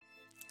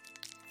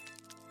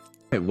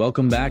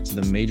Welcome back to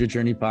the Major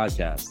Journey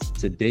podcast.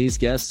 Today's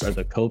guests are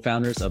the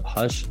co-founders of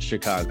Hush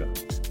Chicago.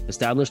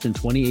 Established in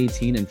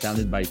 2018 and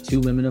founded by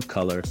two women of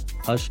color,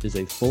 Hush is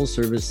a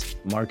full-service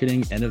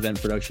marketing and event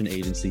production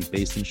agency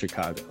based in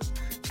Chicago.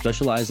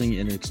 Specializing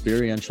in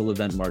experiential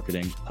event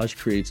marketing, Hush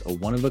creates a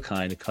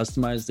one-of-a-kind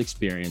customized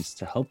experience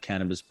to help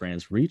cannabis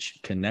brands reach,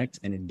 connect,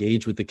 and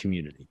engage with the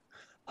community.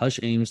 Hush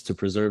aims to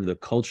preserve the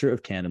culture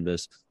of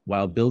cannabis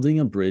while building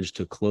a bridge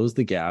to close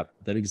the gap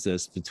that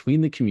exists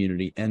between the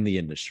community and the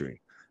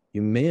industry.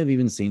 You may have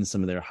even seen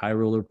some of their high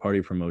roller party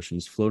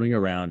promotions floating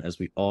around as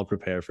we all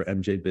prepare for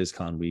MJ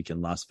BizCon week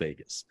in Las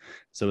Vegas.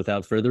 So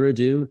without further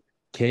ado,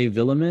 Kay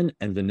Villamin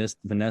and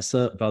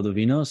Vanessa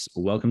Valdovinos,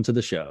 welcome to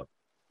the show.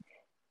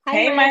 Hi,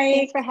 hey, Mike. Mike.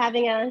 Thanks for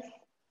having us.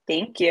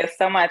 Thank you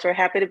so much. We're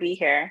happy to be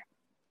here.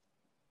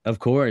 Of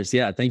course.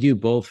 Yeah. Thank you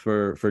both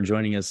for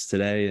joining us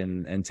today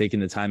and taking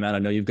the time out. I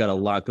know you've got a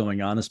lot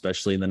going on,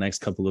 especially in the next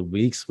couple of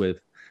weeks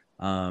with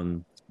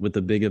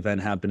the big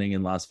event happening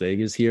in Las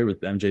Vegas here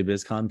with MJ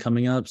BizCon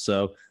coming up.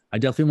 So I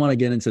definitely want to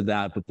get into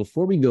that. But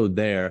before we go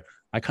there,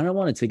 I kind of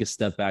want to take a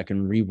step back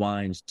and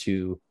rewind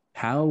to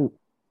how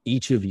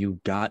each of you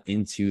got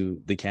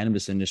into the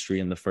cannabis industry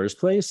in the first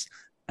place.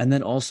 And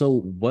then also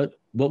what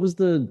was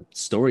the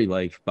story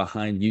like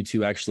behind you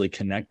two actually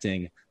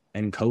connecting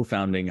and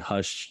co-founding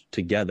Hush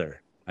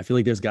together? I feel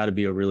like there's got to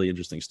be a really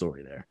interesting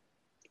story there.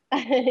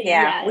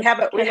 Yeah, we have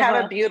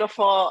a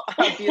beautiful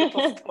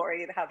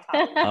story to have.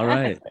 All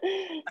right.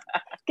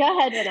 Go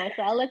ahead,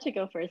 Vanessa. I'll let you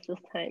go first this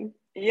time.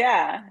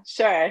 Yeah,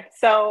 sure.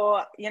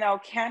 So,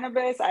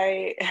 cannabis,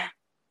 I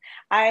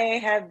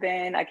have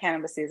been a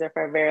cannabis user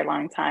for a very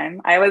long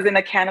time. I was in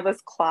a cannabis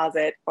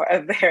closet for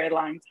a very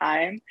long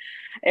time.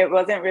 It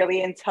wasn't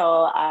really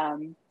until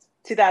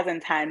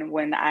 2010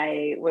 when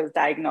I was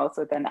diagnosed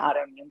with an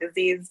autoimmune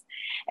disease,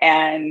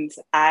 and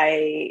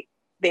they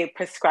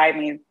prescribed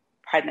me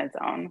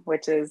prednisone,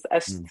 which is a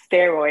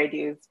steroid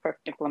used for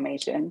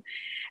inflammation.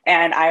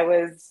 And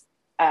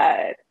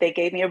they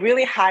gave me a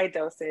really high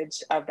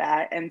dosage of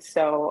that. And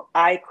so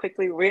I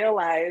quickly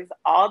realized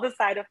all the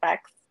side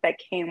effects that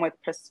came with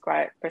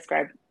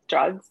prescribed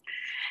drugs.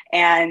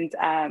 And,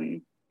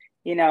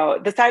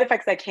 the side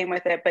effects that came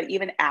with it, but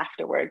even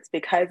afterwards,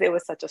 because it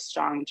was such a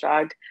strong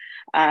drug,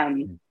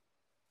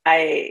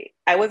 I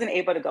wasn't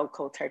able to go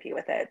cold turkey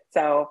with it.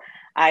 So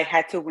I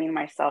had to wean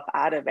myself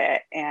out of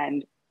it,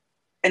 and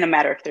in a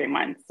matter of 3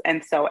 months.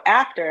 And so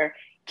after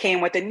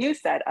came with a new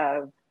set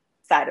of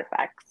side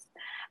effects.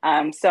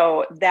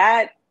 So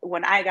that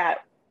when I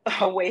got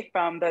away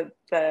from the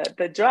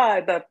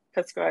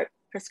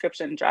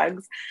prescription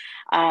drugs,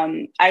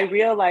 I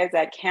realized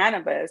that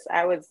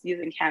I was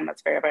using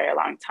cannabis for a very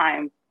long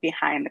time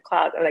behind the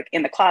closet, like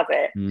in the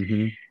closet,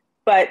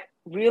 but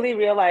really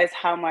realized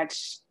how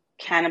much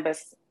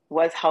cannabis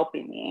was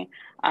helping me,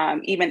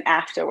 even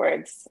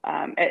afterwards.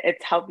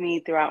 It's helped me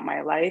throughout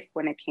my life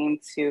when it came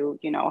to,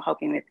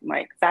 helping with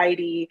my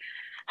anxiety,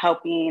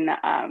 helping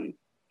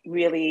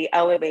really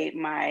elevate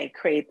my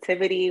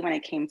creativity when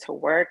it came to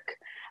work.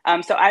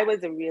 So I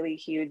was a really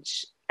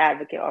huge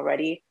advocate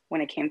already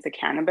when it came to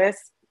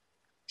cannabis.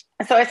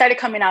 And so I started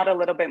coming out a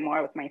little bit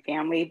more with my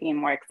family, being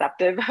more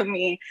accepting of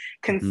me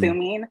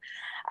consuming.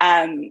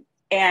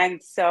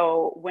 And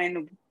so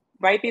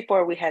right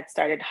before we had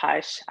started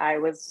Hush, I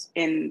was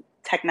in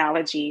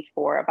technology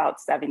for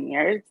about 7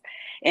 years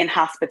in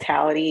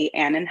hospitality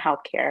and in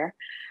healthcare.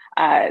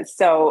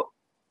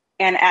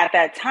 And at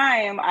that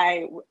time,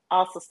 I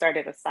also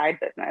started a side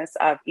business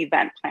of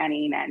event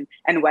planning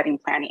and wedding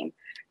planning.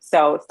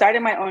 So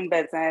started my own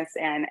business.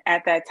 And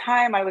at that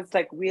time, I was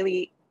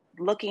really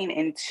looking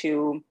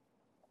into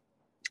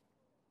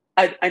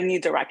a new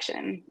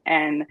direction.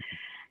 And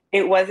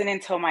it wasn't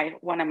until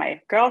one of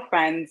my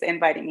girlfriends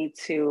invited me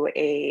to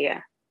a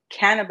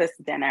cannabis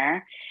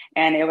dinner,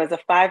 and it was a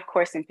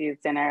 5-course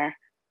infused dinner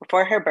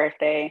for her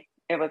birthday.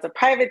 It was a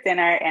private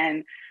dinner,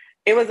 and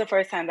it was the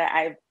first time that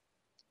I've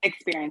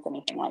experienced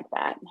anything like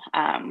that.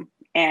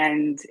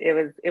 And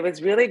it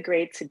was really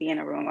great to be in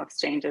a room of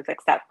strangers,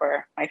 except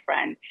for my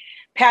friend,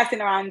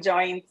 passing around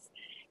joints.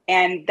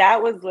 And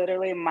that was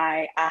literally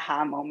my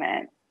aha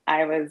moment.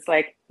 I was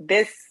like,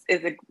 this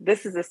is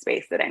a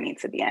space that I need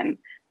to be in.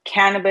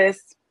 Cannabis,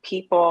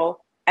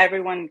 people,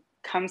 everyone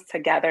comes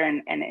together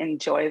and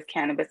enjoys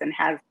cannabis and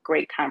has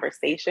great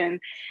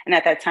conversation. And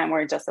at that time,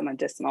 we're just a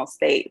medicinal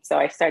state. So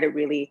I started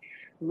really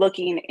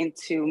looking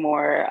into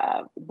more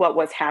what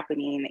was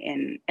happening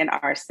in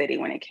our city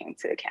when it came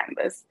to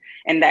cannabis.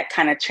 And that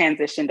kind of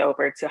transitioned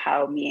over to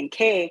how me and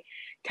Kay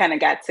kind of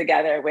got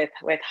together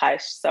with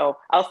Hush. So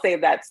I'll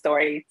save that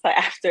story till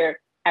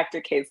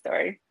after Kay's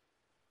story.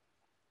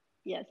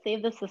 Yeah,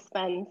 save the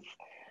suspense.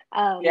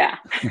 Yeah.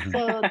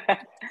 So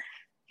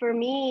for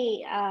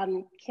me,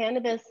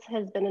 cannabis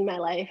has been in my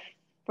life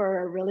for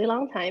a really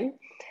long time.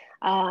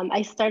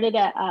 I started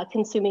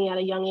consuming at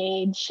a young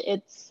age.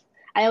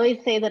 I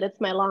always say that it's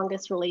my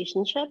longest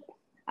relationship.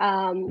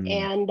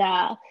 And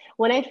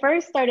when I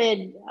first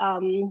started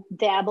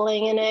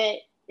dabbling in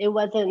it, it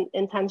wasn't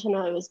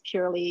intentional. It was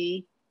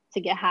purely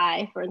to get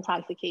high for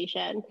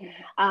intoxication.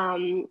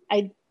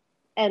 I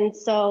And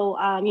so,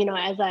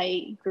 as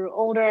I grew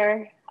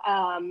older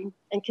and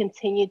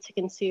continued to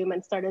consume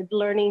and started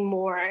learning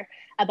more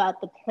about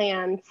the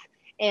plants,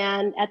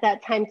 and at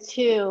that time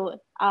too,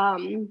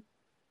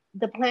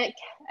 the plant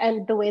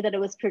and the way that it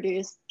was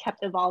produced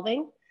kept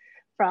evolving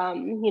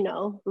from,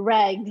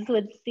 regs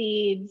with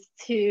seeds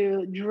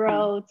to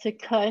dro to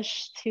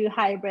kush to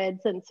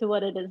hybrids and to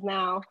what it is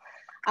now.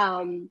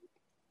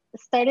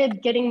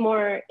 Started getting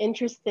more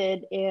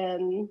interested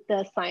in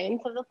the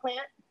science of the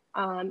plant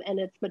and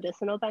its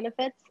medicinal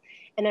benefits.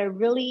 And I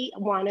really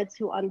wanted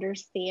to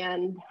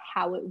understand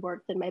how it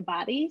worked in my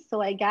body.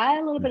 So I got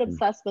a little bit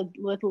obsessed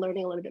with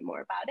learning a little bit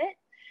more about it.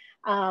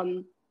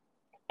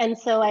 And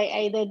so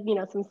I did,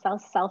 some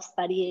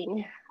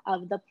self-studying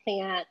of the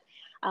plant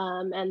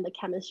and the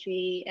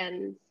chemistry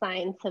and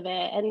science of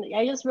it. And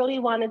I just really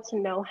wanted to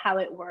know how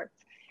it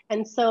worked.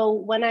 And so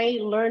when I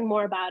learned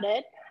more about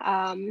it,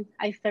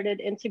 I started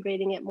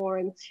integrating it more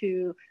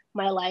into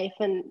my life.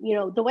 And,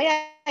 the way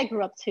I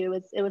grew up too,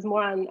 it was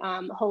more on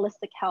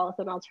holistic health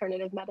and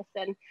alternative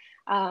medicine.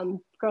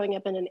 Growing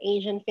up in an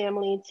Asian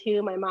family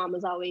too, my mom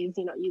was always,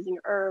 using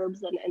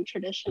herbs and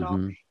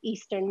traditional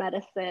Eastern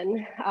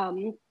medicine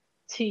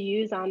to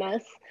use on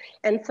us.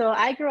 And so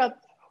I grew up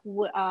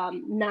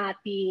not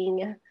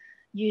being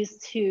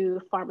used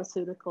to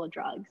pharmaceutical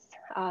drugs.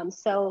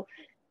 So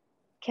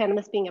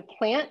cannabis being a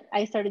plant,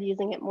 I started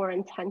using it more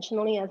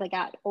intentionally as I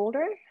got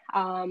older.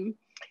 And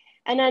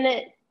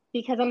then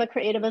because I'm a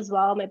creative as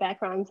well, my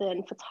background's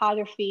in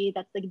photography.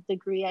 That's the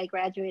degree I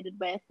graduated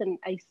with. And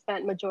I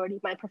spent majority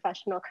of my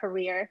professional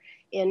career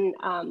in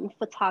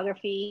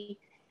photography.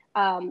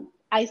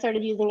 I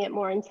started using it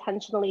more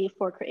intentionally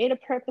for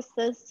creative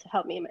purposes to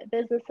help me in my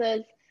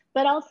businesses.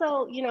 But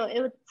also,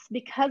 it was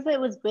because it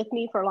was with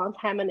me for a long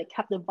time and it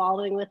kept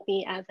evolving with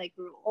me as I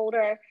grew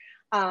older.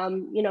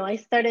 I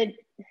started,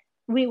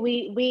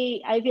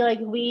 I feel like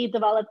we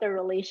developed a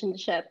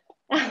relationship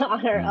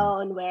on our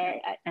own where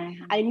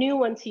I knew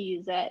when to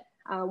use it,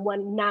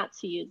 when not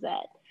to use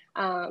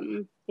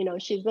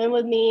it. She's been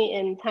with me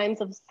in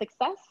times of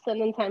success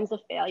and in times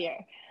of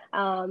failure.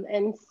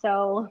 And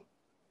so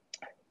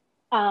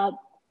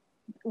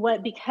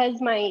because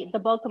the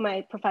bulk of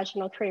my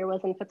professional career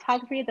was in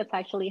photography, that's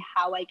actually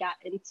how I got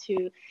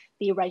into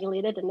the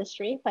regulated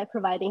industry by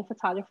providing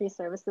photography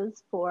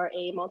services for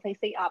a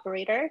multi-state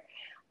operator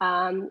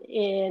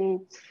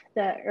in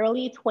the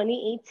early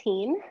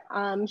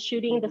 2018,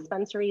 shooting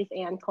dispensaries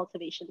and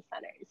cultivation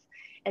centers.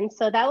 And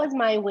so that was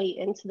my way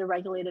into the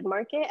regulated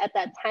market. At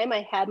that time,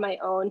 I had my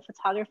own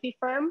photography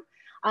firm,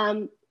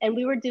 and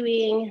we were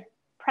doing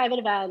private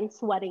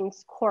events,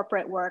 weddings,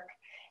 corporate work.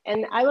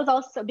 And I was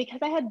also, because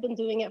I had been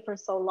doing it for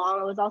so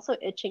long, I was also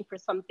itching for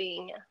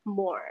something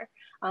more,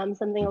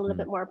 something a little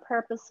bit more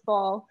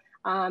purposeful,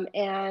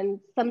 and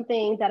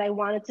something that I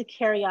wanted to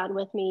carry on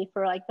with me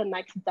for like the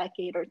next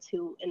decade or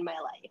two in my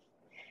life.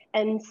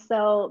 And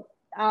so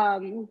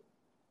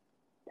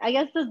I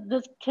guess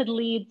this could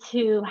lead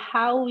to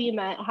how we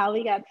met, how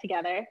we got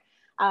together.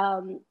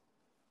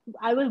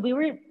 We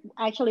were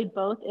actually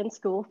both in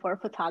school for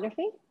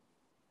photography.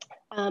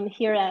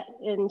 Here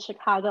in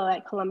Chicago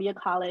at Columbia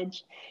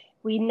College.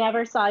 We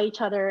never saw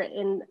each other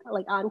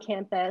on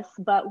campus,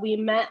 but we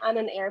met on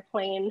an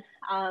airplane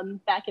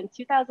back in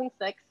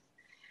 2006.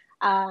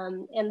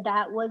 And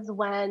that was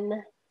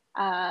when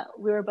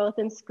we were both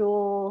in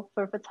school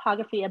for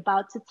photography,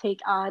 about to take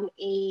on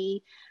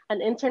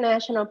an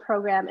international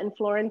program in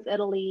Florence,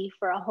 Italy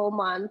for a whole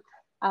month,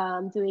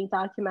 doing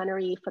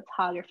documentary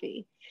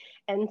photography.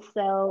 And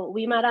so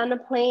we met on a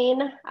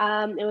plane.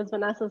 It was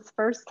Vanessa's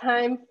first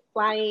time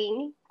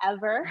flying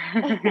ever.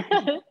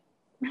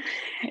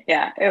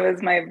 Yeah, it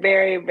was my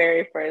very,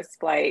 very first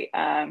flight.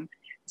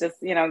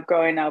 Just,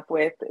 growing up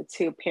with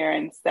two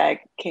parents that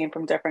came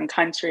from different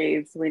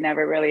countries, we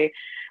never really,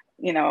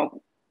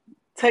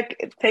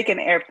 taken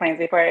airplanes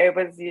before. It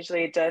was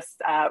usually just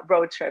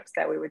road trips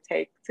that we would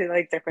take to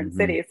like different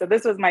cities. So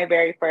this was my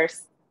very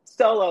first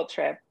solo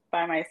trip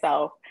by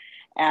myself.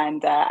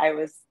 And I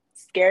was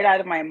scared out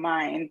of my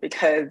mind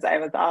because I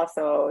was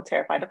also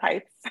terrified of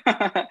heights.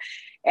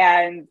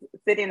 And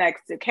sitting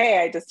next to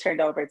Kay, I just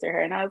turned over to her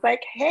and I was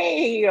like,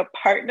 hey,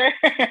 partner,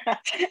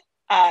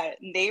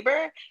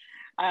 neighbor.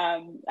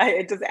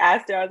 I just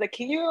asked her, I was like,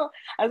 you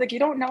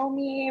don't know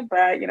me,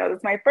 but this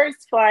is my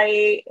first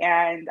flight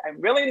and I'm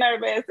really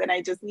nervous and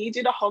I just need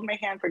you to hold my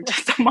hand for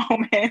just a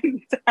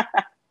moment.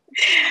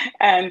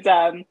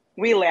 And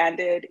we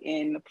landed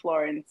in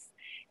Florence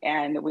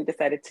and we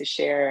decided to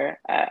share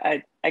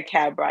a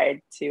cab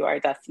ride to our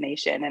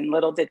destination. And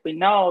little did we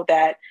know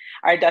that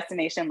our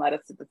destination led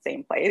us to the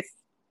same place.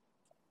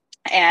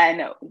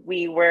 And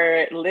we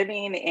were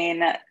living in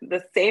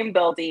the same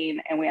building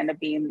and we ended up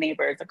being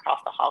neighbors across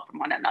the hall from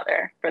one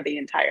another for the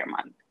entire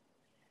month.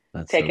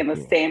 That's taking so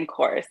cool. The same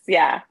course.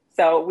 Yeah.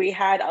 So we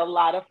had a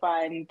lot of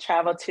fun,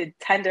 traveled to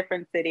 10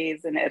 different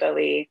cities in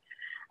Italy.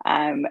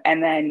 And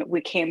then we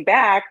came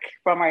back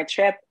from our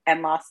trip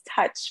and lost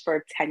touch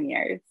for 10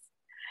 years.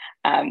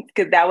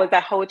 Because that was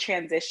a whole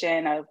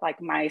transition of like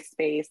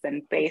MySpace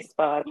and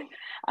Facebook.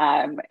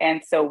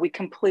 And so we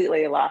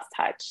completely lost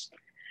touch.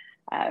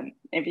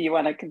 If you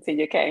want to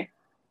continue, Kay.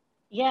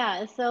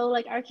 Yeah, so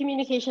like our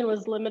communication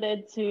was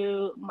limited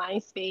to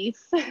MySpace,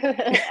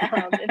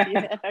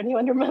 if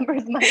anyone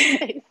remembers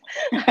MySpace.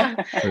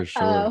 For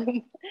sure.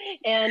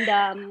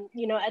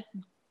 You know,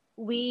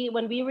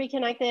 when we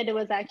reconnected, it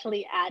was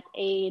actually at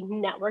a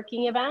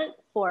networking event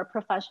for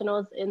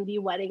professionals in the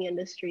wedding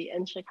industry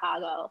in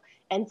Chicago.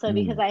 And so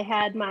because I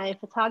had my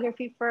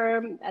photography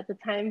firm at the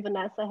time,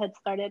 Vanessa had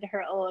started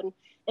her own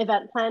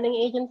event planning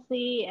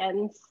agency.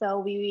 And so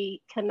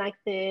we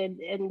connected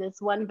in this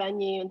one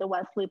venue in the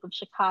West Loop of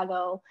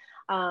Chicago.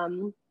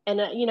 You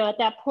know, at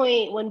that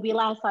point, when we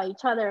last saw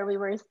each other, we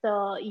were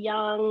still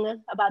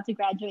young, about to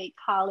graduate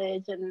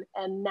college.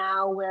 And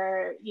now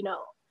we're, you know,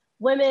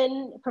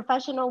 women,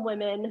 professional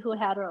women who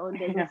had our own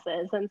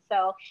businesses. And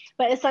so,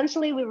 but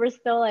essentially we were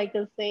still like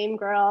the same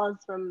girls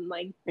from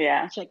like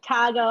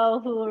Chicago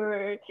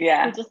who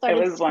just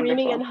started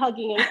screaming and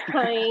hugging and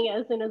crying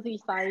as soon as we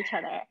saw each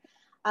other.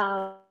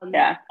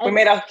 We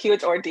made a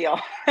huge ordeal.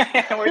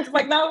 We're just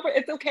like, no,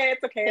 it's okay.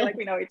 It's okay. Like,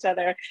 we know each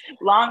other.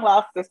 Long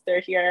lost sister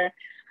here.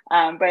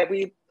 But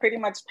we pretty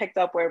much picked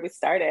up where we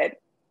started.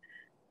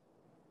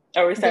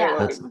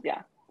 Except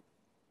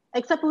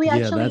we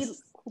actually,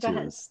 go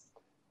ahead.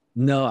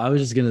 No, I was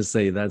just gonna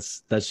say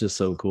that's just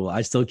so cool.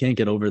 I still can't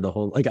get over the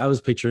whole, like, I was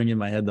picturing in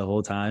my head the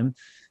whole time,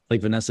 like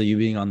Vanessa, you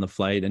being on the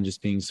flight and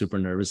just being super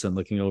nervous and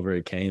looking over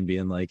at Kay and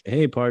being like,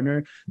 "Hey,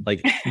 partner,"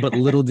 like, but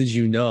little did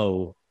you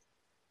know,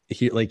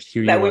 here that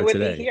you we are would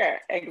today. be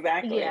here.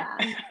 Exactly. Yeah.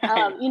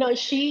 You know,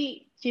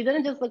 she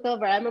didn't just look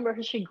over. I remember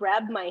she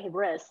grabbed my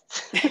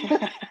wrist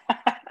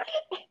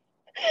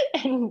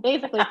and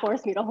basically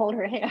forced me to hold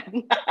her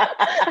hand.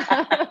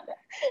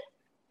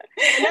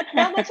 And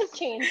not much has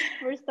changed.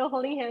 We're still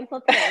holding hands till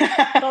today.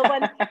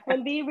 But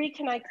when we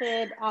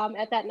reconnected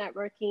at that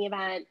networking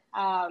event,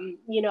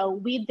 you know,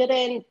 we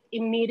didn't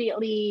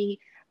immediately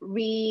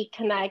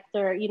reconnect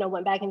or, you know,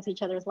 went back into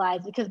each other's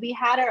lives because we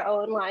had our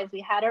own lives, we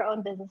had our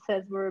own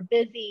businesses, we were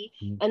busy,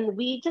 and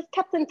we just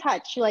kept in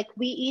touch. Like,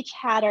 we each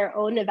had our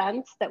own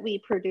events that we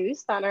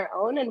produced on our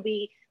own, and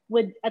we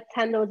would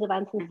attend those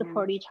events and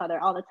support each other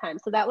all the time.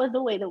 So that was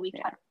the way that we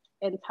kept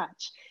in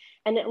touch.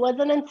 And it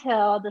wasn't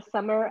until the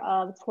summer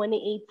of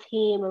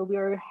 2018 when we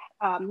were,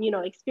 you know,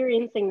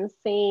 experiencing the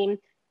same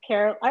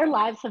our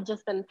lives have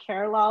just been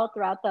parallel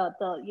throughout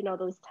the you know,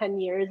 those 10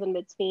 years in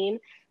between.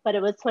 But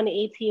it was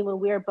 2018 when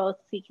we were both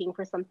seeking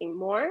for something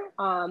more,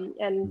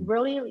 and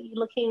really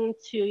looking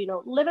to, you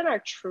know, live in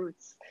our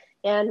truths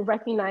and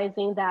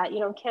recognizing that, you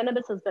know,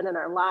 cannabis has been in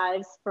our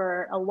lives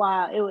for a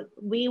while.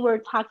 We were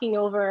talking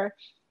over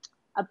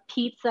a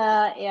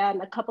pizza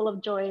and a couple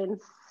of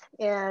joints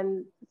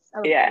and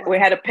we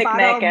had a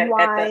picnic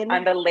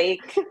on the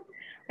lake.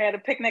 We had a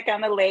picnic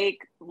on the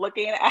lake,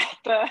 looking at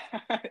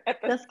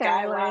the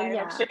skyline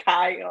of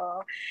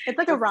Chicago. It's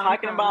like a rom-com,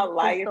 talking about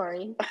life.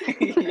 Story.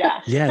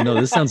 Yeah, no,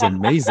 this sounds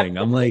amazing.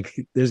 I'm like,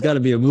 there's got to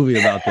be a movie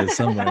about this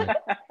somewhere.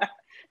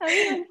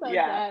 Everyone says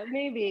that.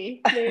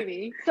 Maybe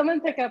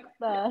someone pick up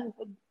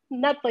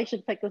Netflix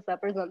should pick this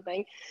up or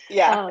something.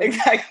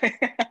 Exactly.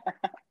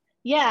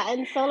 Yeah,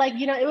 and so, like,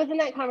 you know, it was in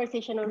that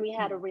conversation when we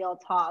had a real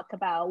talk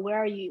about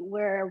where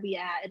are we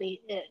at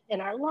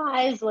in our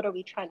lives, what are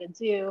we trying to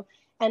do,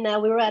 and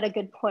we were at a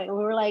good point.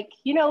 We were like,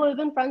 you know, we've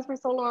been friends for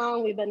so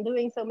long, we've been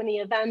doing so many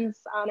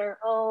events on our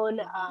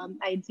own.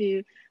 I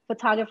do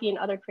photography and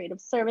other creative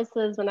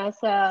services.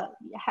 Vanessa,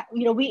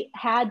 you know, we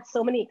had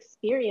so many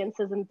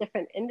experiences in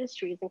different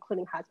industries,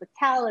 including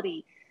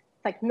hospitality,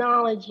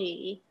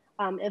 technology,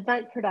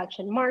 event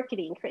production,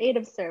 marketing,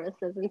 creative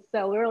services. And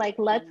so we were like,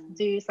 let's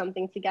do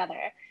something together.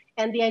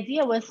 And the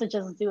idea was to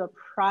just do a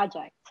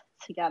project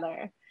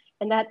together.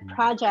 And that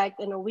project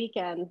in a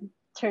weekend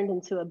turned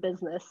into a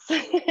business.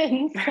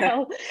 And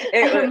so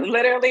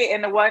literally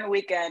in one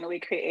weekend, we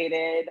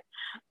created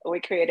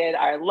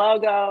our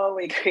logo,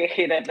 we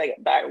created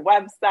our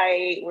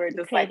website. We're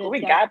just like, we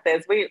got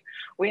this. We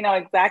know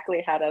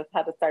exactly how to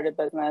start a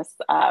business.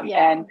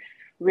 And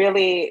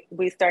really,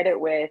 we started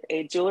with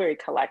a jewelry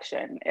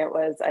collection. It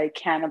was a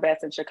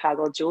cannabis and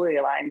Chicago jewelry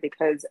line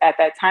because at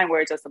that time we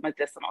were just a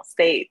medicinal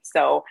state.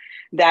 So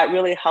that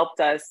really helped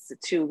us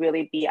to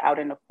really be out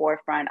in the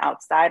forefront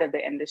outside of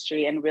the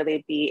industry and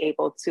really be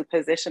able to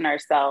position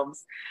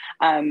ourselves,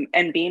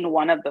 and being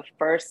one of the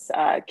first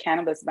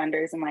cannabis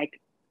vendors in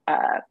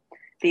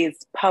these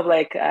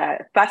public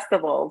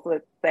festivals,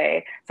 let's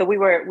say. So we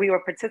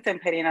were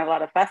participating in a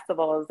lot of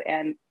festivals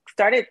and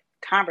started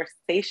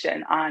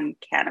conversation on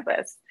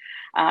cannabis,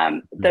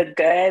 the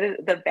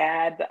good, the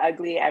bad, the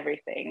ugly,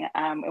 everything.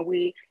 And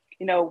we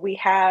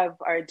have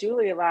our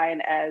jewelry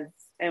line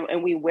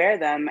and we wear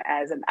them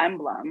as an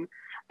emblem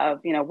of,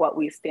 you know, what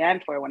we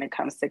stand for when it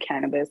comes to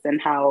cannabis and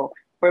how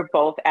we're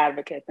both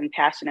advocates and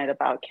passionate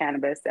about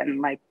cannabis and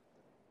like,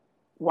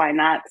 why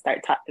not start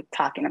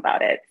talking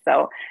about it?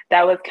 So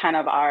that was kind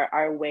of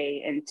our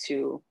way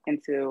into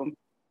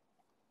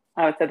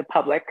I would say the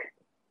public.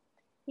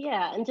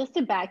 Yeah, and just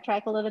to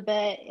backtrack a little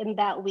bit, in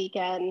that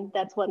weekend,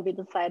 that's when we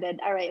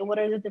decided, all right, what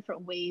are the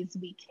different ways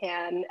we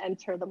can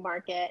enter the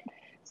market?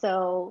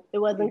 So it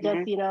wasn't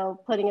just,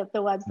 putting up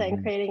the website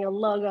and creating a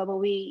logo, but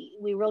we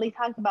really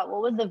talked about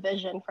what was the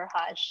vision for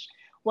Hush,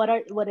 what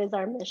is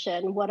our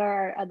mission, what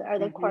are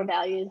the core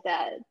values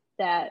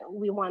that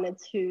we wanted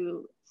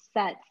to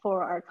set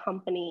for our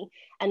company,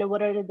 and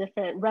what are the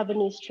different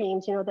revenue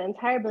streams, the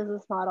entire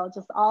business model,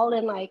 just all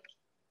in like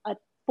a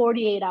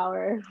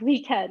 48-hour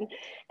weekend.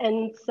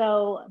 And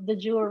so the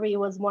jewelry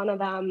was one of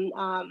them.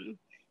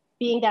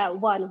 Being that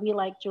one, we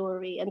like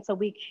jewelry. And so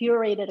we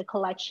curated a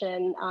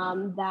collection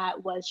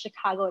that was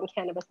Chicago and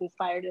cannabis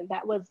inspired. And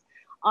that was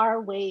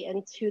our way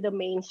into the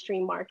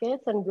mainstream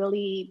markets, and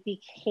really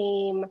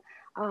became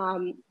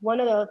one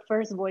of the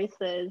first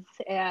voices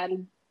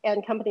and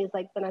companies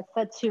like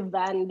Vanessa to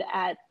vend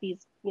at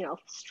these,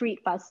 street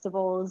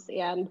festivals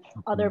and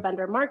other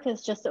vendor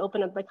markets, just to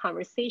open up the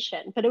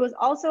conversation. But it was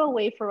also a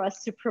way for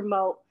us to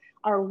promote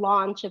our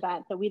launch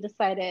event, that we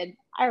decided,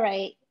 all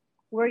right,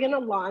 we're going to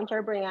launch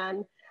our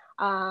brand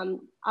on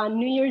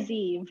New Year's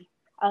Eve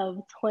of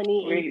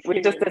 2018.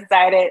 We just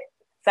decided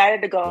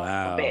to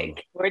go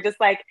big. We're just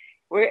like,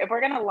 if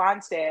we're going to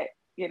launch it,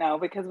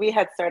 because we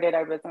had started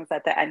our business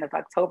at the end of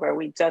October.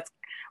 We just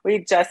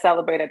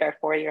celebrated our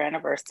 4-year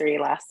anniversary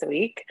last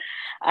week.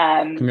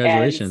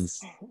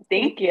 Congratulations.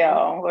 Thank you.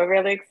 We're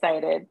really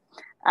excited.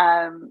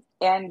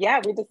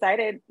 We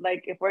decided,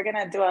 like, if we're going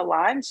to do a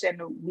launch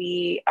and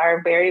we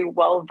are very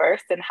well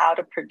versed in how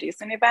to produce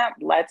an event,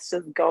 let's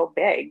just go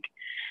big.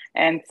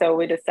 And so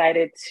we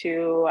decided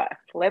to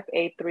flip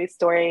a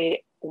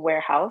 3-story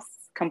warehouse.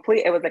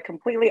 It was a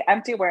completely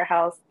empty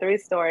warehouse, 3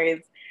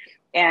 stories,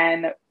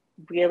 and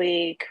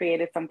really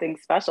created something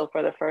special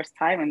for the first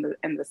time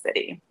in the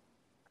city.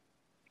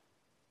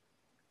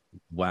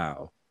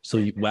 Wow. So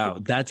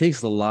that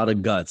takes a lot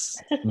of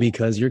guts,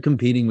 because you're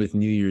competing with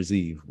New Year's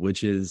Eve,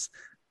 which is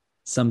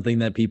something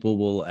that people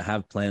will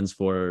have plans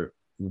for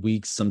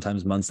weeks,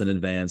 sometimes months in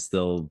advance.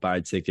 They'll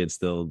buy tickets,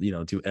 they'll,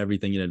 do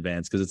everything in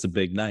advance because it's a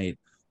big night.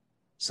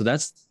 So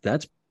that's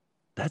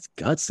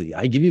gutsy.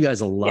 I give you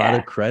guys a lot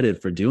of credit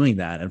for doing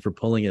that and for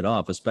pulling it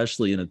off,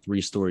 especially in a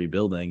 3-story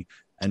building,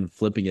 and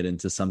flipping it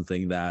into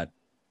something that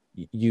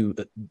you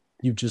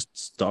just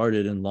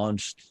started and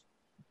launched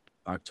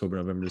October,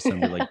 November,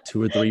 December, like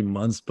 2 or 3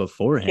 months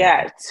beforehand.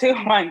 Yeah, 2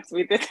 months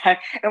we did that.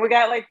 And we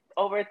got like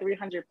over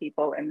 300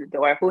 people in the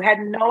door who had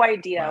no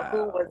idea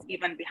who was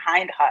even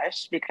behind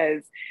Hush,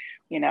 because,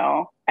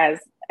 as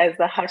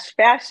the Hush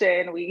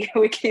fashion, we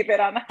keep it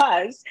on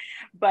hush,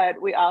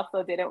 but we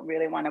also didn't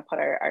really want to put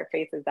our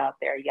faces out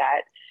there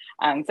yet.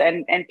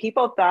 And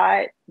people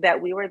thought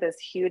that we were this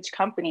huge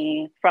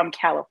company from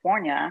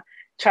California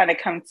trying to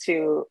come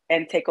to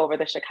and take over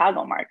the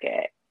Chicago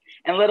market.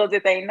 And little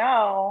did they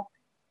know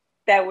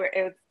that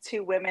it was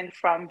 2 women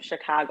from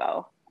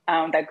Chicago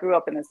that grew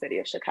up in the city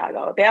of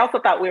Chicago. They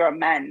also thought we were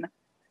men.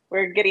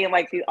 We're getting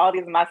like all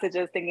these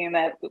messages thinking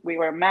that we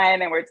were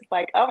men, and we're just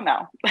like, oh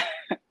no,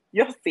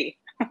 you'll see.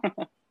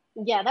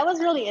 Yeah, that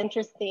was really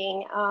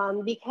interesting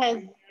because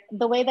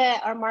the way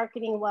that our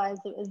marketing was,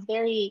 it was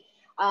very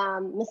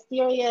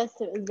mysterious.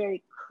 It was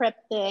very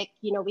cryptic.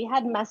 We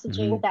had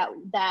messaging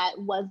that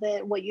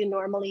wasn't what you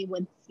normally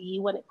would see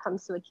when it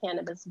comes to a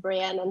cannabis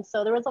brand. And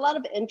so there was a lot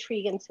of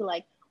intrigue into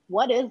like,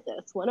 what is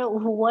this?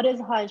 What is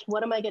Hush?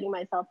 What am I getting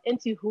myself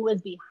into? Who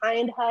is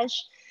behind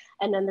Hush?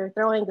 And then they're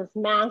throwing this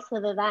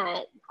massive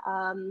event.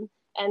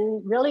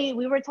 And really,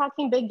 we were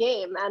talking big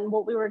game and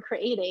what we were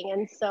creating.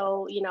 And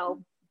so,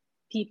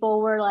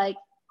 people were like,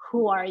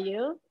 who are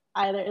you?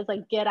 Either it's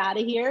like, get out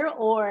of here,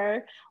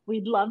 or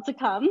we'd love to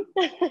come.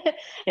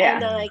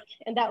 Yeah.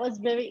 And that was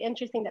very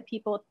interesting that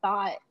people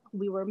thought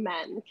we were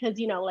men, because,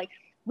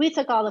 we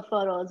took all the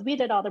photos, we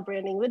did all the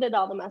branding, we did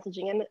all the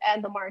messaging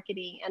and the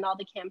marketing and all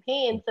the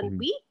campaigns. And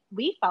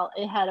we felt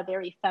it had a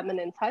very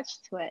feminine touch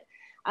to it.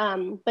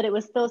 But it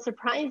was so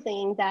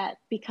surprising that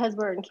because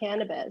we're in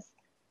cannabis,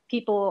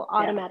 people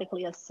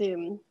automatically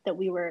assume that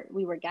we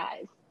were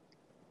guys.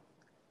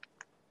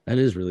 That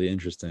is really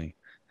interesting.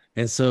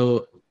 And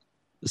so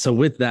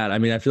with that, I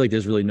mean, I feel like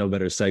there's really no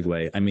better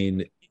segue. I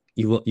mean,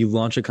 you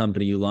launch a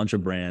company, you launch a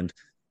brand.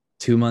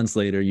 2 months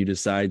later, you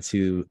decide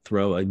to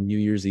throw a New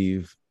Year's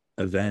Eve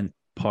event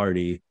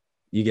party.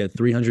 You get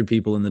 300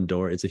 people in the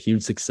door. It's a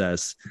huge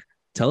success.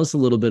 Tell us a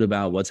little bit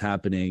about what's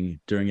happening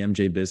during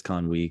MJ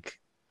BizCon week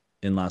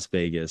in Las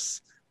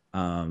Vegas.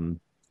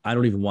 I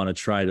don't even want to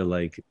try to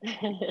like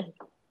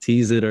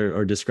tease it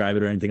or describe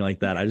it or anything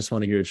like that. I just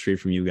want to hear it straight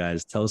from you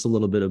guys. Tell us a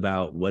little bit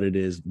about what it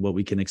is, what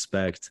we can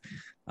expect,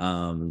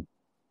 when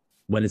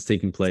it's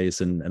taking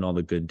place, and all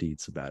the good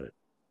deeds about it.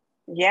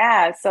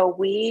 Yeah, so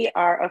we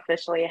are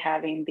officially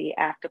having the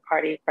after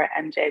party for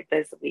MJ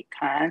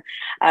BizCon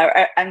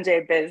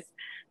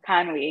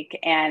week,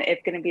 and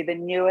it's going to be the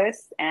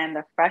newest and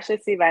the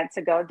freshest event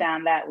to go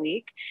down that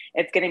week.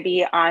 It's going to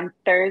be on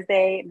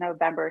Thursday,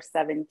 November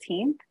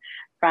 17th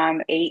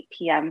from 8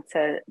 p.m.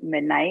 to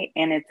midnight,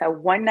 and it's a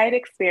one-night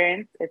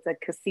experience. It's a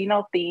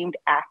casino-themed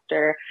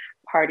after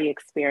party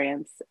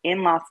experience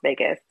in Las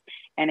Vegas,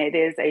 and it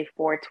is a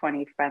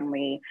 420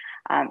 friendly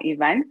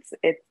event.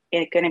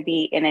 going to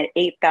be in an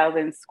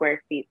 8,000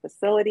 square feet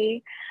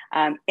facility,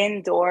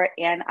 indoor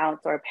and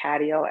outdoor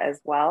patio as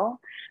well.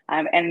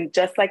 And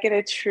just like in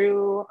a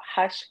true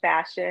Hush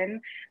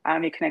fashion,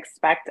 you can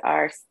expect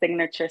our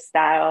signature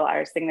style,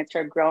 our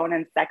signature grown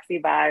and sexy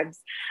vibes,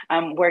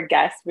 where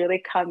guests really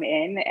come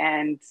in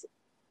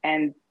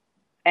and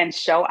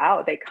show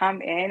out. They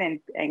come in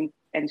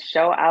and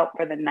show out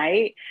for the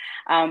night,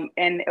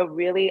 in a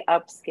really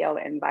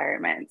upscale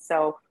environment.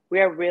 So we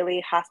are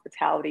really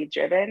hospitality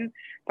driven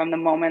from the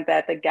moment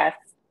that the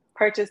guests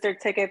purchase their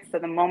tickets to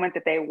the moment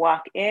that they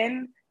walk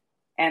in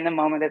and the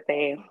moment that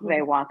they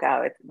walk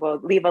out. It will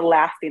leave a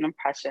lasting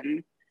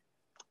impression.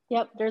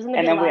 Yep, there's going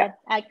to be a lot of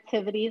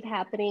activities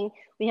happening.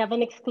 We have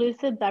an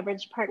exclusive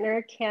beverage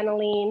partner,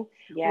 Cannabis,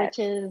 which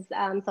is,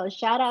 so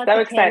shout out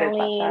to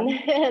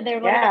Cannabis.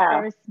 They're one of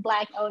the first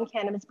Black-owned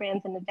cannabis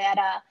brands in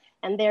Nevada,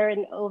 and they're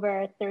in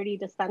over 30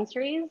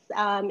 dispensaries.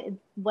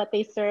 What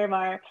they serve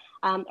are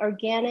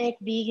organic,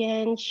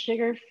 vegan,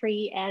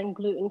 sugar-free, and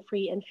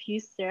gluten-free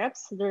infused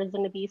syrups. So there's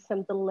going to be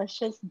some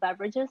delicious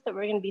beverages that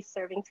we're going to be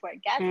serving to our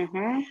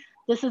guests.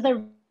 This is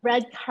a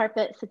red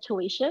carpet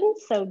situation,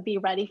 so be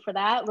ready for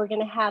that. We're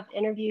going to have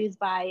interviews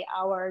by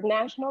our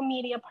national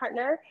media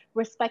partner,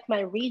 Respect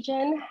My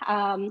Region.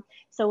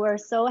 So we're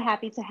so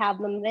happy to have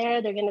them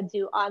there. They're going to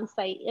do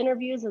on-site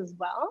interviews as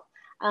well.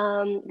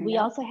 We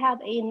also have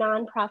a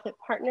nonprofit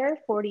partner,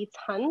 40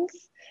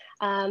 Tons.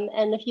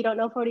 And if you don't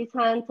know 40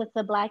 Tons, it's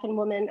a Black and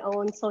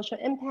woman-owned social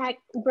impact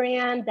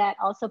brand that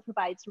also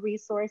provides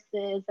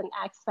resources and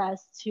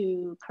access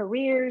to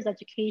careers,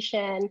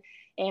 education,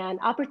 and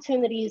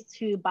opportunities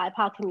to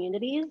BIPOC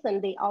communities.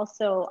 And they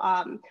also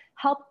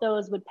help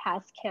those with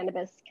past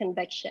cannabis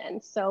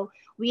conviction. So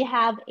we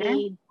have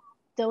a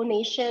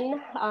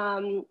donation,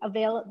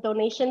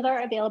 donations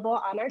are available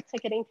on our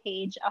ticketing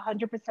page.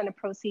 100% of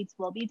proceeds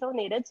will be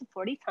donated to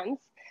 40 Tons.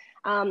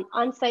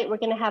 On site, we're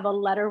going to have a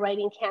letter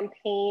writing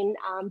campaign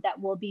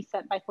that will be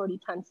sent by 40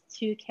 Tons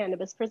to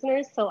cannabis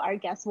prisoners. So our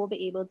guests will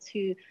be able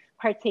to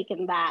partake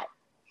in that.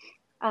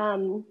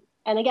 And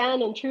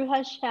again, in true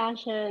Hush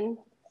fashion,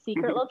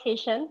 secret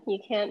location. You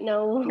can't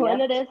know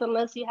when it is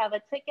unless you have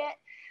a ticket.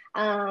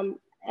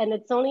 And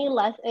it's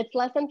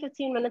less than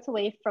 15 minutes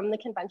away from the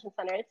convention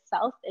center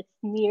itself. It's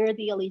near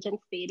the Allegiant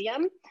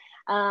Stadium.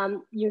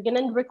 You're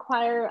gonna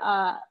require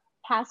a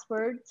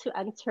password to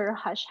enter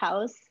Hush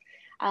House,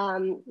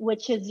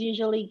 which is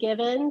usually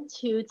given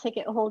to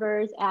ticket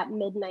holders at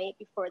midnight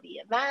before the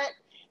event.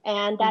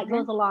 And that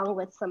goes along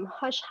with some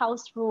Hush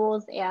House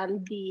rules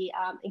and the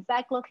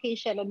exact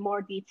location and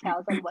more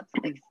details on what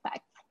to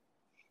expect.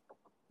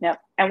 Yep.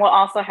 And we'll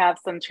also have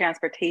some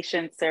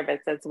transportation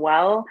service as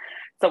well.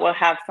 So we'll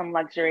have some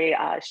luxury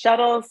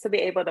shuttles to be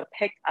able to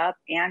pick up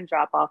and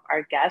drop off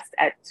our guests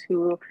at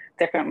 2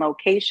 different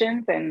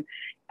locations. And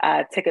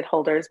ticket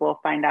holders will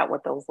find out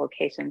what those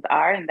locations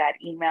are in that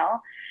email.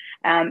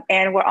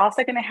 And we're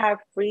also going to have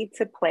free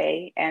to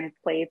play and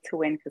play to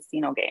win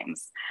casino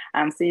games.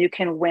 So you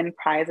can win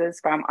prizes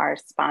from our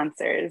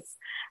sponsors.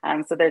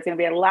 So there's going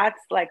to be lots,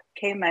 like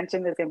Kay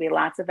mentioned, there's going to be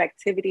lots of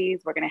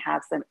activities. We're going to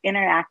have some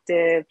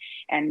interactive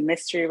and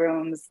mystery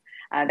rooms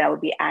that will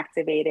be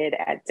activated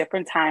at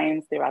different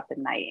times throughout the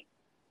night.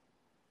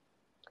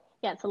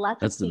 Yeah, so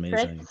lots of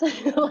secrets,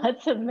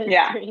 lots of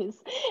mysteries.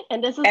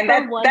 And this is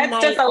for one night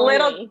that's just a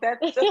only.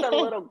 That's just a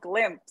little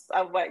glimpse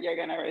of what you're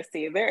going to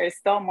receive. There is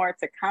still more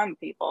to come,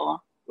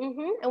 people.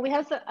 And we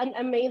have an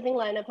amazing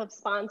lineup of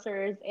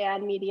sponsors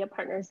and media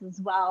partners as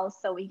well.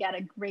 So we got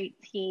a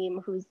great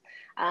team who's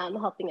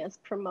helping us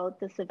promote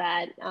this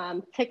event.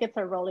 Tickets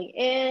are rolling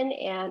in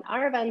and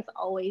our events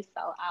always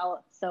sell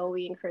out. So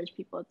we encourage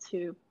people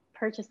to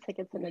purchase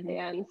tickets in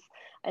advance,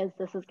 as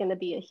this is going to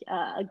be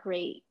a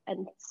great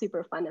and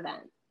super fun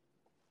event.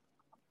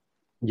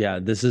 Yeah,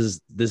 this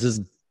is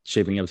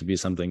shaping up to be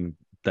something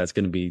that's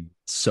going to be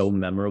so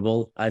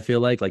memorable. I feel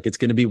like it's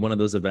going to be one of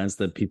those events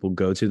that people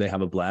go to, they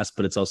have a blast,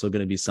 but it's also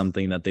going to be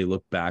something that they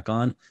look back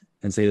on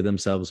and say to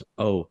themselves,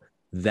 oh,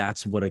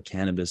 that's what a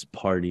cannabis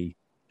party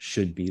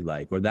should be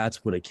like, or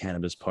that's what a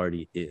cannabis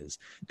party is.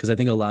 Because I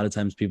think a lot of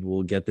times people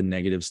will get the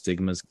negative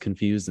stigmas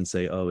confused and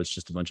say, oh, it's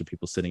just a bunch of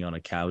people sitting on a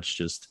couch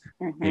just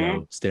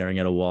staring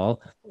at a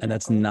wall. And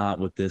that's not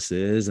what this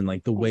is. And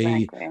the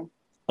way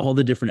all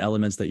the different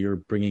elements that you're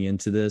bringing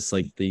into this,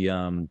 like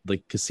the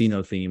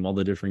casino theme, all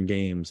the different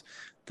games,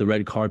 the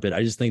red carpet,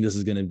 I just think this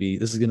is going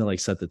to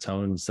set the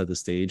tone, set the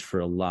stage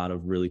for a lot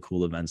of really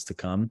cool events to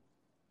come.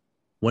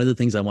 One of the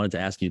things I wanted to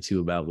ask you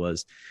too about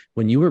was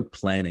when you were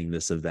planning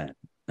this event.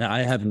 Now, I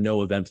have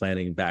no event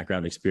planning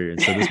background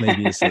experience, so this may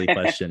be a silly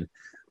question,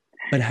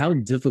 but how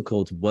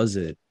difficult was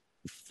it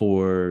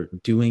for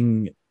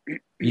doing,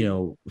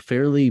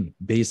 fairly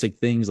basic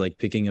things like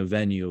picking a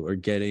venue or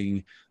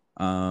getting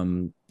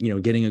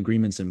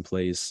agreements in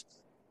place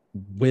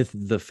with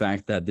the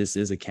fact that this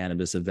is a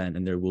cannabis event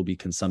and there will be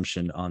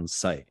consumption on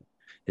site?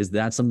 Is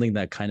that something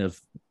that kind of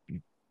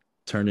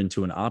turned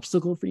into an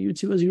obstacle for you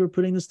two as you were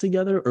putting this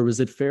together, or was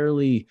it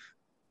fairly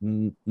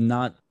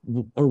not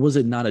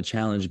a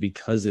challenge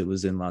because it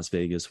was in Las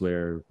Vegas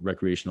where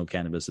recreational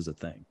cannabis is a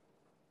thing?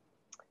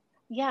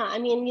 Yeah, I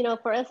mean,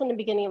 for us in the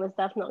beginning, it was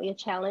definitely a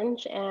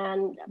challenge.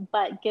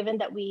 But given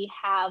that we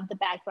have the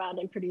background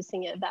in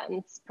producing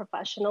events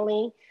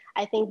professionally,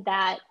 I think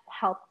that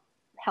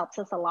helps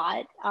us a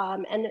lot.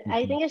 And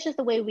I think it's just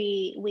the way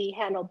we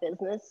handle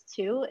business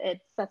too. It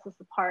sets us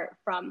apart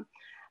from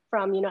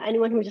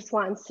anyone who just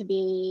wants to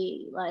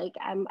be like,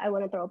 I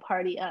want to throw a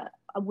party, a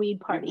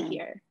weed party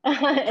here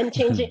and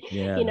change it,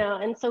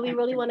 Yeah. And so we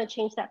really want to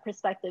change that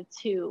perspective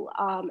too.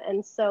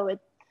 And so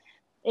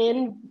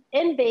in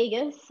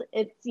Vegas,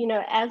 it's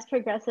as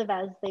progressive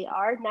as they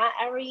are. Not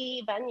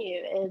every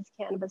venue is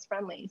cannabis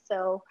friendly.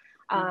 So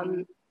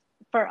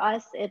for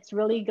us, it's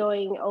really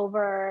going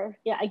over.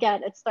 Yeah,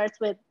 again, it starts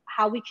with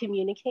how we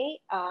communicate,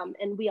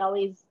 and we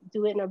always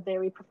do it in a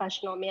very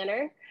professional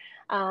manner.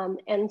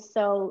 And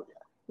so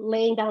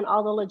laying down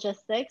all the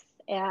logistics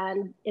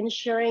and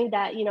ensuring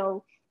that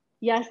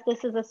yes,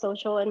 this is a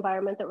social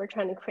environment that we're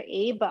trying to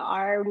create, but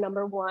our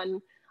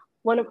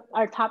one of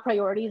our top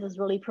priorities is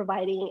really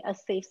providing a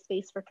safe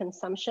space for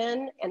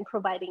consumption and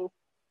providing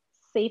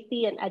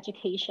safety and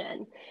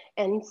education.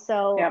 And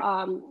so, Yep.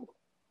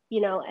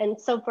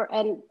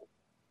 And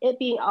it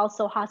being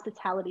also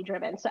hospitality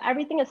driven. So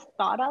everything is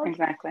thought of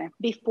Exactly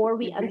before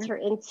we enter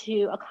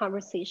into a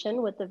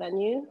conversation with the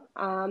venue.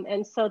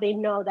 And so they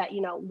know that,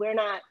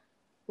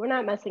 we're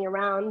not messing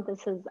around.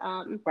 This is,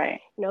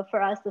 right.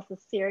 For us, this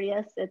is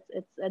serious. It's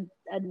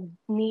a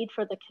need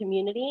for the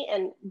community.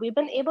 And we've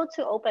been able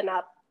to open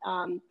up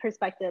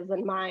perspectives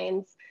and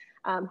minds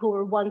who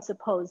were once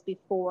opposed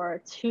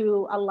before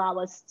to allow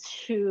us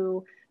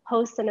to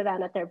host an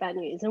event at their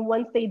venues. And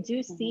once they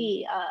do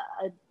see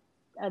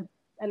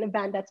an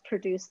event that's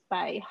produced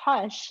by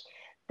Hush,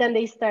 then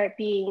they start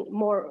being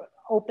more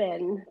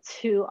open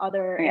to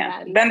other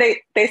events. Then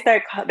they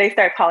start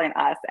calling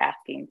us,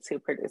 asking to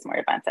produce more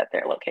events at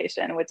their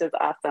location, which is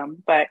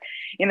awesome. But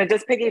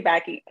just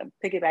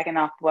piggybacking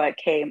off what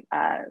Kay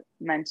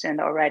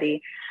mentioned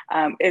already,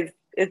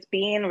 is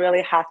being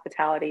really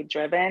hospitality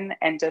driven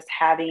and just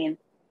having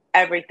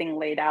everything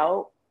laid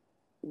out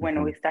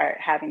when we start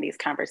having these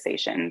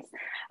conversations.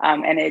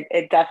 And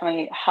it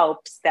definitely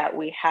helps that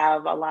we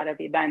have a lot of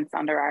events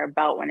under our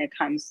belt when it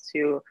comes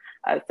to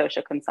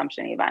social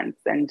consumption events.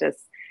 And just,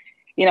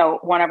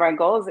 one of our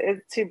goals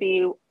is to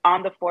be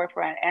on the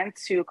forefront and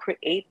to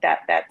create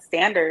that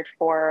standard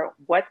for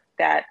what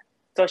that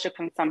social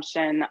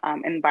consumption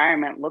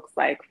environment looks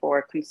like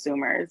for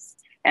consumers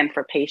and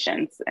for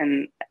patients.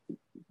 And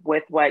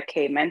with what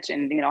Kay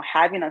mentioned,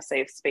 having a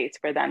safe space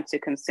for them to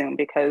consume,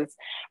 because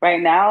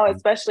right now,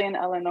 especially in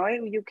Illinois,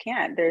 you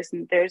can't. There's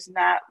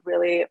not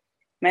really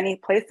many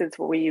places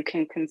where you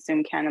can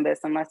consume cannabis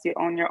unless you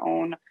own your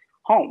own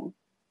home.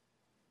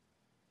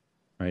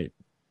 Right.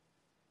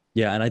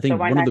 Yeah, and I think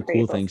one of the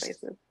cool things,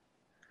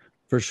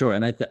 for sure,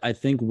 and I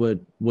think what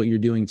you're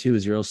doing too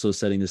is you're also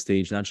setting the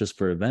stage not just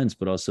for events,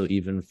 but also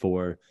even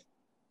for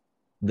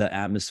the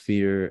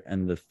atmosphere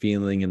and the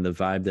feeling and the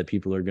vibe that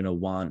people are going to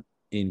want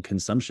in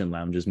consumption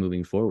lounges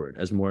moving forward.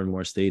 As more and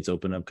more states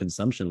open up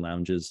consumption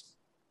lounges,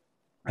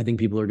 I think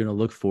people are going to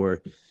look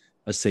for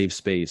a safe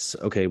space.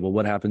 Okay, well,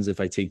 what happens if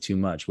I take too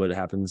much? What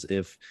happens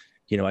if,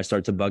 I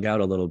start to bug out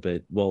a little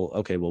bit? Well,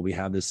 okay, well, we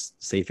have this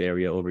safe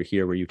area over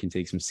here where you can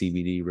take some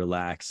CBD,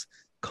 relax,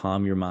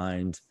 calm your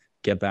mind,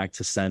 get back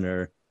to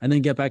center, and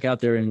then get back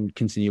out there and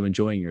continue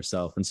enjoying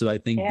yourself. And so I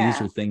think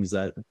these are things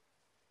that,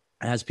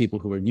 as people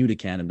who are new to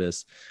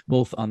cannabis,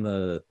 both on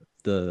the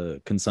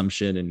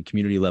consumption and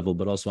community level,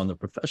 but also on the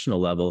professional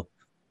level,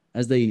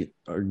 as they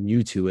are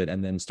new to it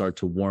and then start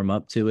to warm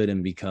up to it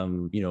and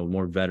become,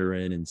 more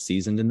veteran and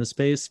seasoned in the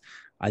space,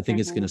 I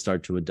think it's going to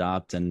start to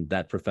adopt, and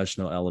that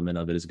professional element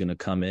of it is going to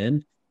come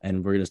in,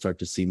 and we're going to start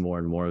to see more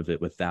and more of it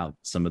without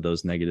some of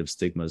those negative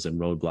stigmas and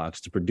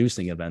roadblocks to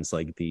producing events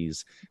like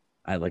these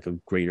at like a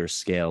greater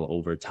scale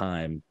over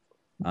time.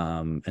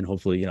 And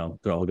hopefully,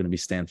 they're all going to be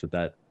stamped with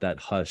that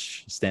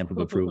Hush stamp of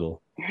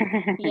approval.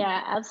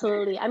 Yeah,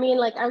 absolutely. I mean,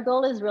 like, our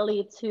goal is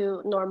really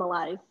to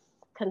normalize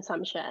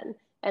consumption.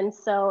 And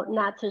so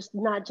not just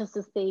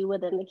to stay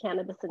within the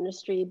cannabis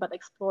industry, but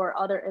explore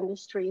other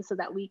industries so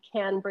that we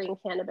can bring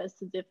cannabis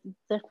to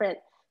different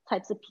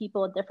types of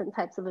people, different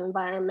types of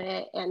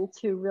environment, and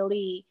to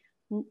really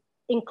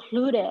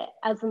include it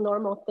as a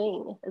normal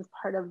thing as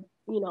part of,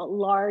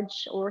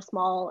 large or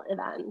small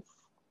events.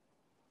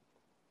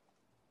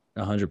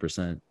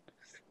 100%.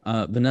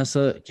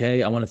 Vanessa,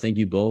 Kay, I want to thank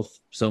you both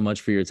so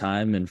much for your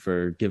time and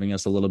for giving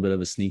us a little bit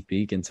of a sneak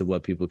peek into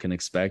what people can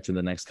expect in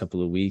the next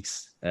couple of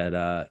weeks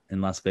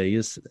in Las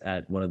Vegas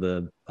at one of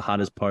the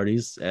hottest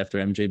parties after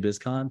MJ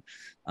BizCon.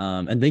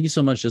 And thank you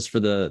so much just for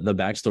the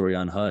backstory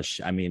on Hush.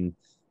 I mean,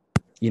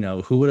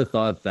 who would have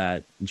thought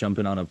that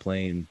jumping on a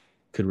plane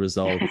could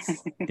result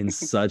in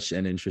such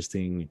an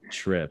interesting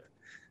trip?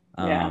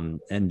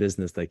 And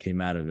business that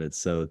came out of it.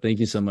 So thank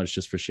you so much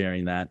just for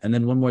sharing that. And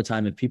then one more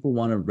time, if people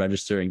want to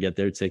register and get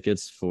their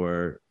tickets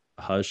for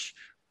Hush,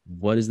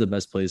 what is the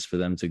best place for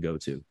them to go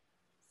to?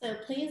 So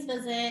please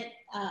visit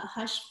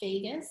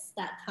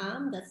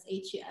hushvegas.com. That's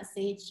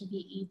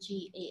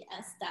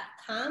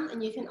hushvegas.com.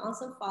 And you can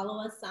also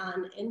follow us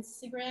on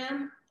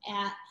Instagram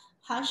at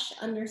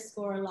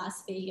hush_Las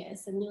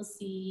Vegas, and you'll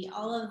see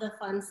all of the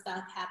fun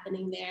stuff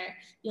happening there.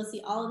 You'll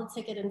see all of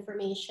the ticket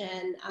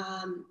information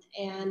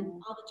and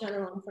all the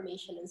general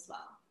information as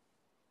well.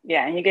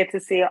 Yeah, and you get to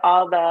see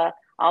all of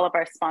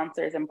our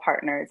sponsors and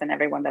partners and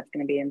everyone that's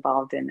going to be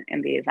involved in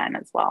the event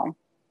as well.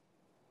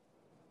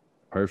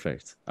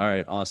 Perfect. All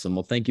right, awesome.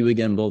 Well, thank you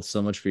again both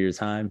so much for your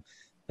time.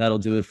 That'll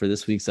do it for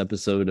this week's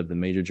episode of the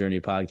Major Journey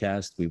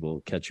Podcast. We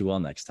will catch you all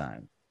next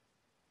time.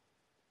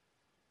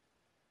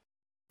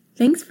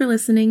 Thanks for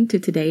listening to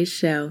today's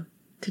show.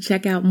 To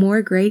check out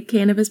more great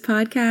cannabis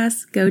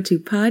podcasts, go to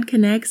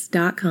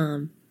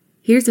podconnects.com.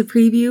 Here's a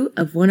preview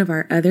of one of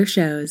our other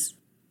shows.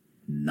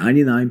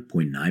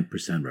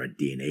 99.9% of our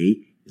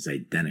DNA is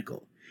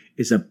identical.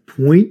 It's a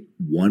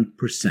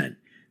 0.1%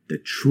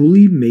 that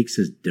truly makes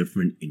us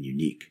different and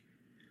unique.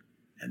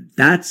 And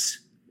that's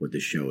what the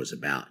show is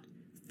about.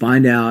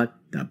 Find out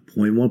that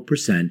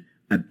 0.1%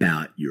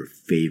 about your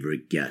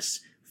favorite guests.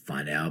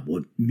 Find out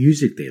what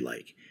music they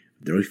like,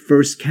 their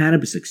first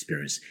cannabis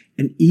experience,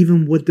 and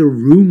even what their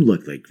room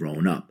looked like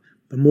growing up.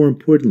 But more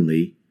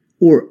importantly,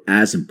 or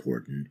as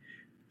important,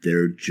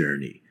 their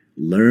journey.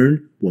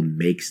 Learn what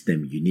makes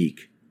them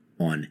unique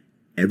on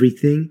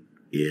Everything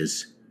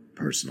is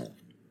Personal.